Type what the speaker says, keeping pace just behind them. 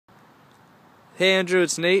Hey Andrew,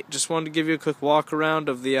 it's Nate. Just wanted to give you a quick walk around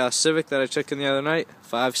of the Civic that I took in the other night.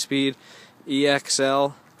 5-speed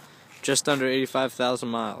EXL, just under 85,000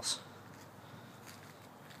 miles.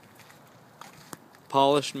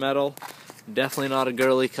 Polished metal, definitely not a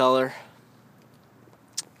girly color.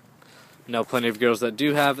 Know plenty of girls that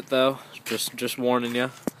do have it though. Just warning you.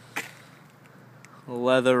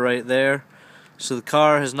 Leather right there. So the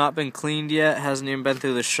car has not been cleaned yet. Hasn't even been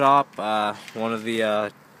through the shop. One of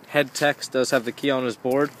the head techs does have the key on his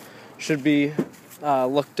board. Should be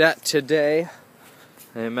looked at today.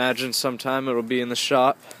 I imagine sometime it'll be in the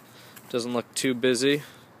shop. Doesn't look too busy.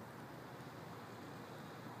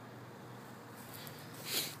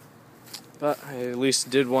 But I at least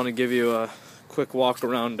did want to give you a quick walk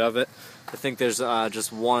around of it. I think there's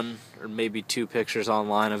just one or maybe two pictures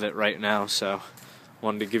online of it right now, so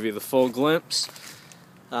wanted to give you the full glimpse.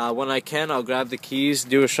 When I can, I'll grab the keys,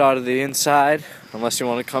 do a shot of the inside. Unless you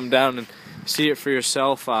want to come down and see it for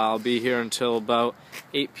yourself, I'll be here until about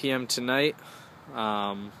 8 p.m. tonight,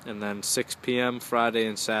 and then 6 p.m. Friday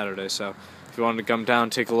and Saturday. So if you wanted to come down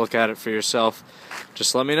and take a look at it for yourself,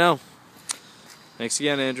 just let me know. Thanks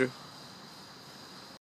again, Andrew.